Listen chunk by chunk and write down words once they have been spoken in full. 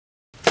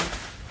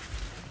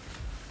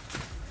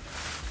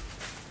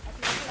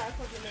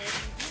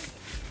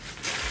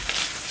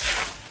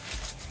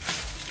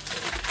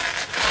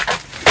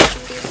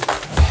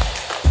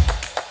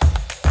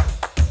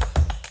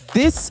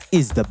This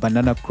is the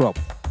banana crop,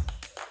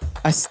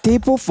 a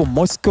staple for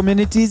most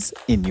communities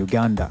in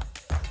Uganda.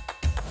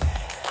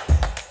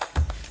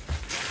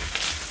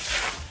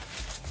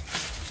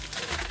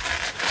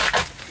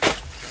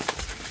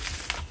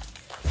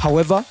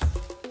 However,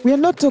 we are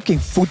not talking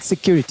food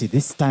security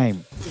this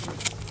time.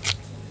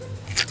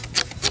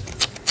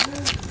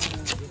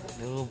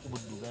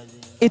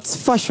 It's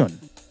fashion.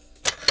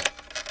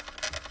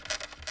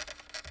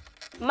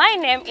 My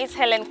name is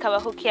Helen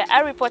Kawahukia,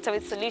 a reporter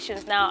with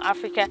Solutions Now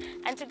Africa,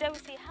 and today we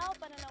see how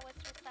banana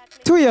waste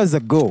recycling... 2 years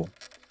ago,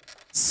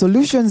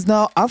 Solutions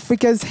Now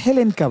Africa's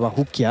Helen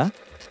Kawahukia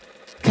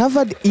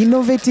covered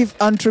innovative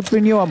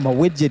entrepreneur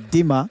Muhammed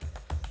Dimma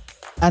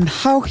and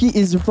how he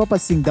is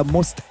repurposing the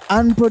most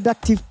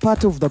unproductive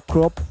part of the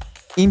crop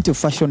into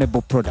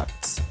fashionable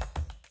products.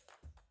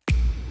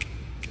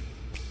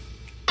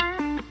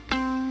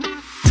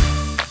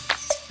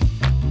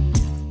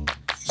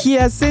 He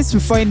has since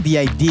refined the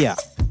idea.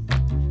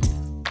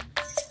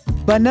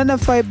 Banana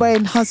fiber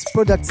enhanced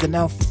products are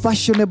now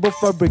fashionable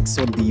fabrics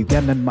on the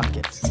Ugandan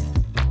market.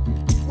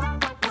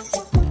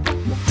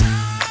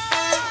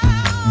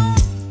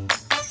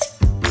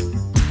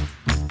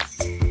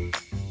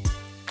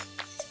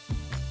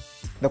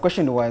 The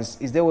question was,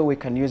 is there a way we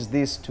can use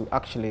this to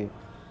actually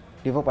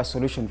develop a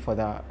solution for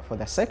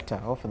the sector,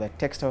 or for the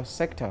textile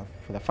sector,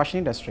 for the fashion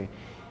industry?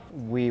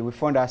 We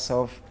found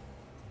ourselves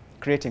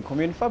creating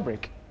Commune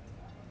Fabric.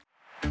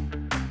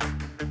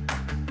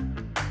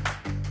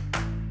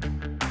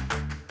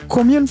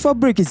 Commune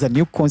Fabric is a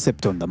new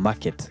concept on the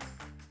market.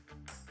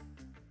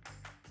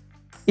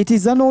 It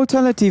is an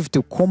alternative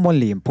to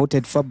commonly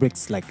imported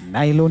fabrics like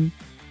nylon,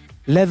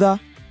 leather,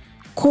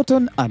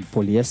 cotton, and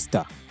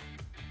polyester.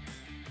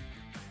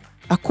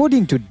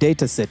 According to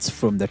datasets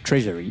from the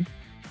Treasury,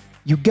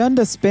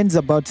 Uganda spends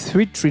about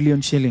 3 trillion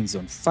shillings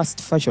on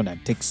fast fashion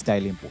and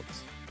textile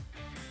imports.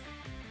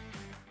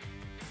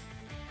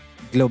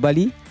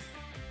 Globally,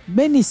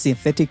 many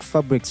synthetic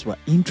fabrics were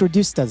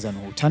introduced as an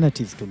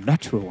alternative to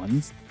natural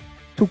ones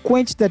to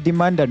quench the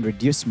demand and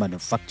reduce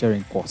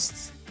manufacturing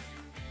costs.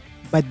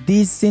 But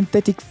these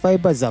synthetic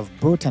fibers have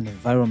brought an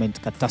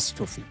environment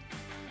catastrophe.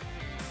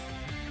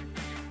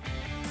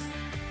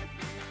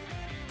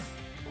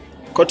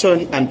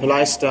 Cotton and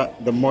polyester,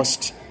 the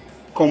most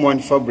common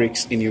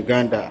fabrics in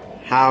Uganda,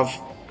 have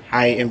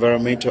high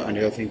environmental and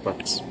health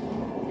impacts.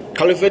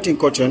 Cultivating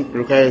cotton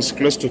requires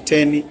close to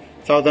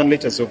 10,000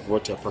 liters of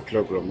water per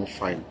kilogram of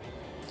fiber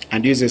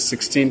and uses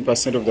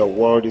 16% of the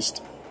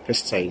world's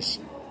pesticides.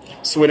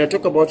 So when I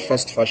talk about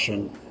fast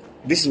fashion,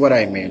 this is what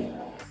I mean.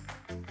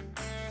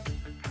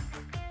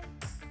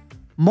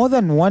 More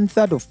than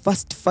 1/3 of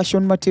fast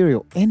fashion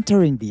material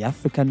entering the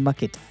African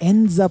market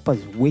ends up as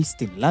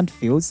waste in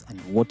landfills and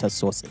water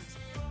sources.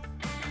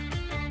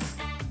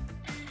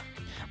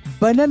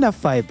 Banana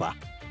fiber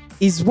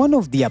is one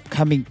of the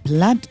upcoming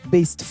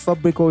plant-based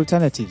fabric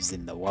alternatives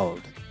in the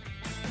world.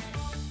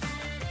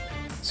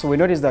 So we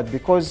noticed that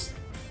because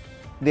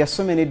there are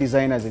so many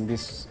designers in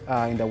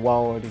the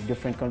world, in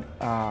different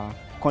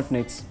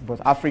continents,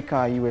 both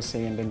Africa,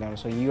 USA, and then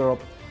also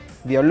Europe,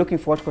 they are looking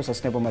for what called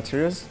sustainable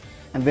materials.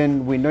 And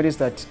then we noticed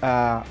that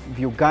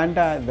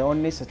Uganda, the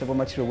only sustainable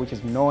material which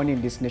is known in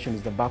this nation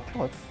is the bark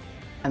cloth.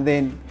 And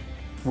then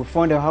we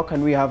found out how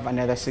can we have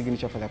another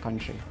signature for the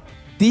country.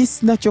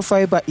 This natural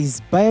fiber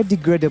is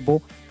biodegradable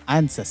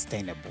and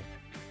sustainable.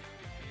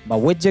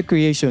 Mawejje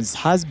Creations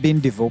has been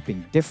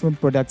developing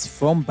different products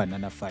from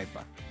banana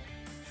fiber.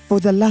 For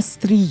the last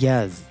 3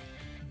 years,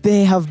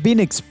 they have been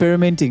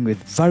experimenting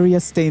with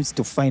various stems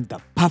to find the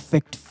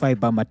perfect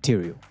fiber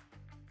material.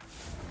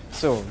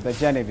 So the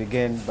journey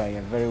began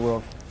by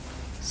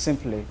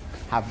simply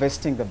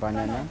harvesting the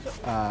banana.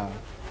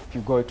 If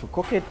you go to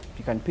cook it,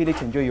 you can peel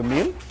it, enjoy your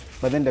meal.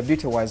 But then the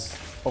beauty was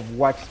of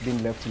what's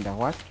been left in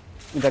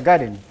the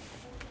garden.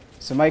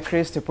 So my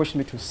curiosity pushed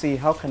me to see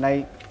how can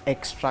I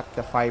extract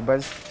the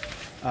fibers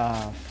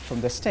from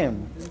the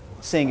stem,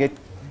 seeing it,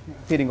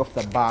 peeling off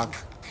the bark,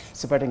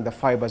 separating the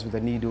fibers with a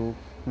needle,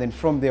 and then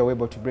from there we're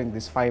able to bring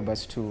these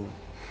fibers to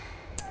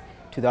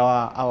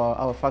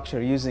our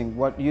factory using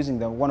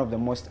one of the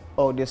most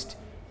oldest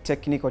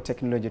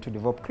technology to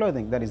develop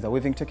clothing, that is the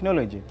weaving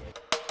technology.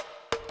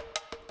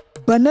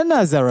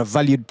 Bananas are a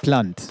valued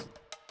plant.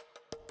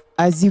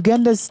 As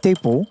Uganda's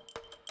staple,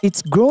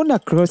 it's grown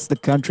across the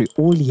country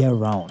all year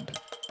round.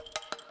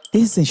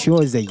 This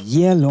ensures a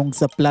year-long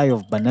supply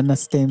of banana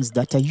stems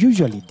that are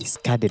usually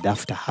discarded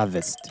after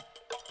harvest.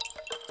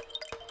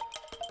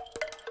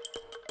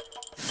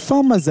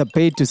 Farmers are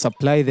paid to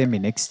supply them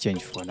in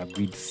exchange for an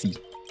agreed fee.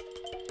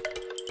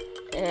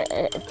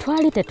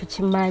 Twali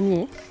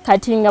tetukimanyi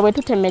kati nga bwe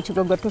tutema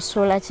ekigogo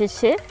tusuula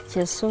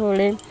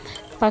kyesuule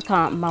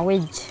paka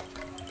Mawejje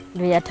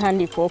lwe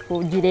yatandika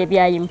okugira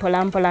ebyayi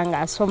mpolampola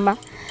ng'asoma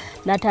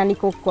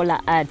n'atandika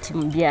okukola art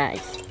mu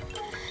byayi.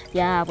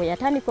 Bwe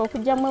yatandika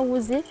okugyamu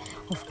ewuzi,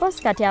 of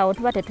course kati awo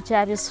tuba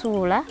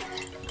tetukyabisuula,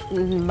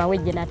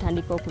 Mawejje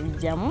n'atandika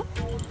okubijjamu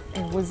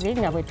ewuzi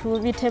nga bwe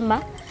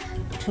tubitema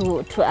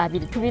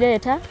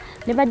tubireeta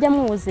ne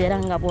bajjamu wuzi era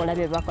nga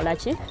bw'olabye bakola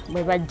ki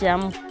bwe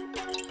bajjamu.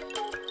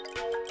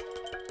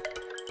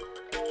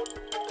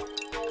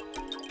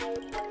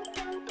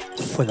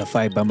 For the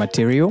fiber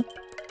material,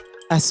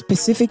 a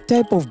specific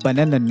type of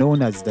banana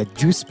known as the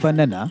juice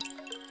banana,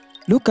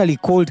 locally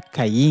called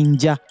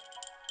kayinja,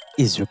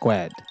 is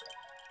required.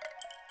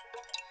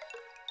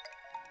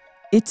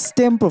 Its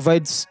stem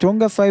provides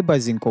stronger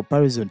fibers in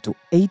comparison to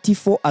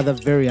 84 other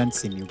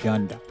variants in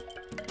Uganda.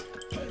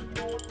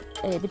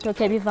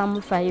 Ebitooke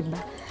bivaamu fiber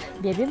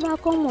bye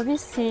bivaako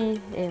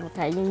omubisi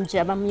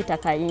kayinja bamuyita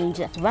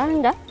kayinja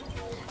kubanga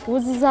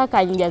wuzi za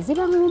kayinja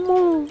ziba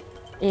ngumu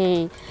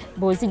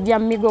bw'ozijja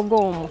mu migogo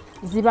omwo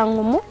ziba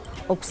ngumu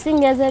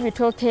okusinga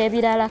ez'ebitooke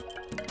ebirala.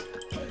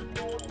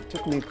 It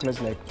took me close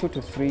like 2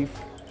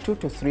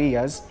 to 3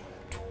 years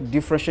to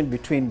differentiate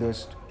between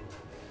those.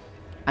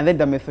 And then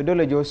the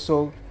methodology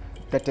also,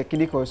 the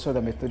technique also,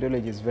 the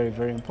methodology is very,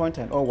 very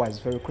important, or was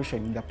very crucial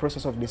in the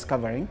process of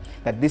discovering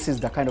that this is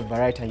the kind of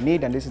variety I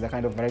need and this is the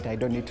kind of variety I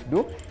don't need to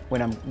do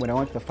when I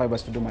want the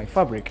fibers to do my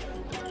fabric.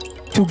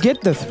 To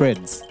get the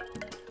threads,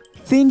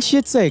 thin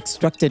sheets are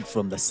extracted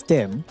from the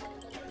stem,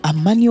 a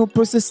manual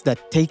process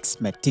that takes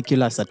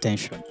meticulous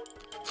attention.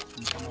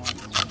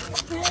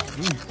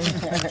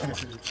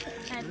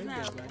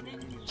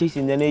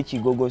 Kisinza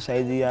n'ekigogo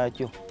size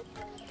yakyo.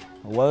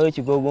 Wawe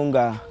ekigogo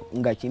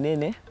nga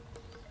kinene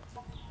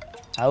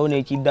awo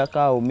nekiddako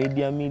awo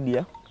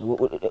media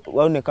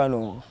wawo ne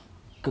kano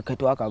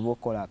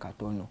ketwakavokola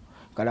akatono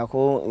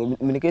kalako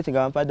miniketi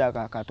nga mpadde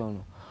akatono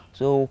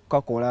so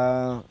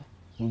kakola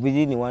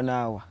within 1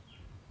 hour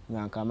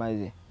nga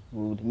nkamaze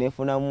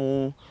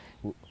nefunamu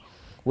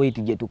weight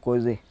gye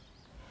tukoze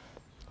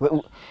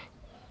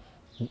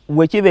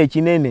wekiba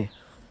ekinene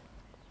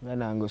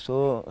muganda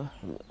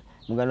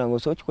ngo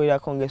so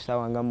kikolerako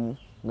ng'essaawa nga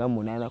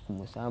 8 ku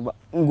 7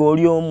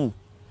 ng'oli omu.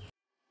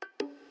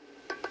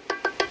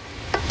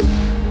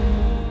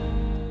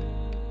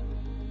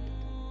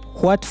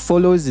 What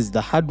follows is the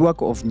hard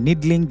work of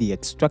needling the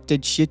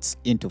extracted sheets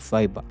into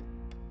fiber.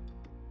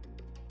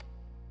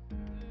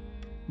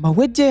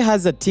 Mawejje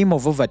has a team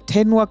of over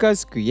 10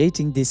 workers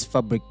creating this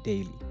fabric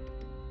daily.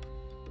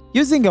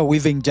 Using a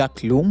weaving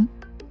jack loom,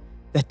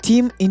 the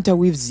team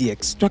interweaves the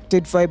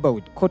extracted fiber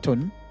with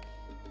cotton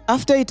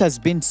after it has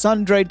been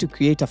sun-dried to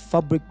create a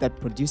fabric that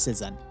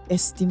produces an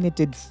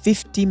estimated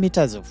 50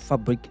 meters of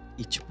fabric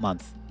each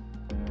month.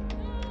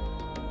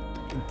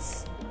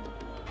 It's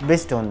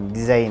based on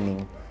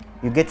designing.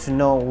 You get to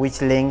know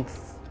which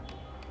length,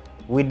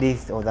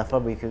 width of the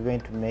fabric you're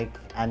going to make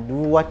and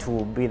what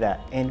will be the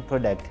end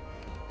product.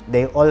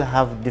 They all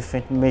have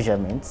different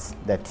measurements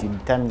that you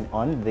determine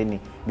on then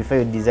before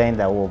you design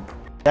the warp.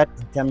 That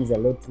determines a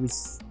lot which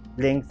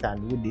length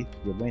and width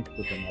you're going to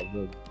put on a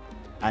robe.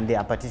 And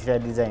a particular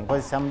design,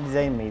 because some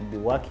design may be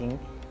working,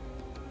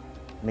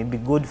 may be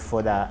good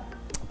for the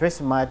press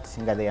mat,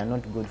 but they are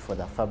not good for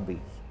the fabric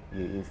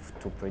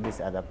to produce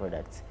other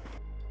products.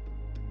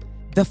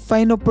 The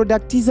final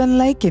product is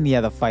unlike any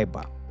other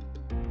fiber.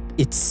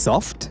 It's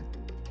soft,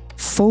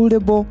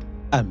 foldable,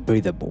 and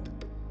breathable.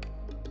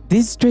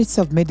 These traits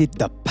have made it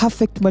the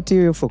perfect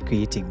material for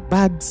creating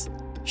bags,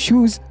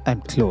 shoes,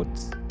 and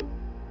clothes.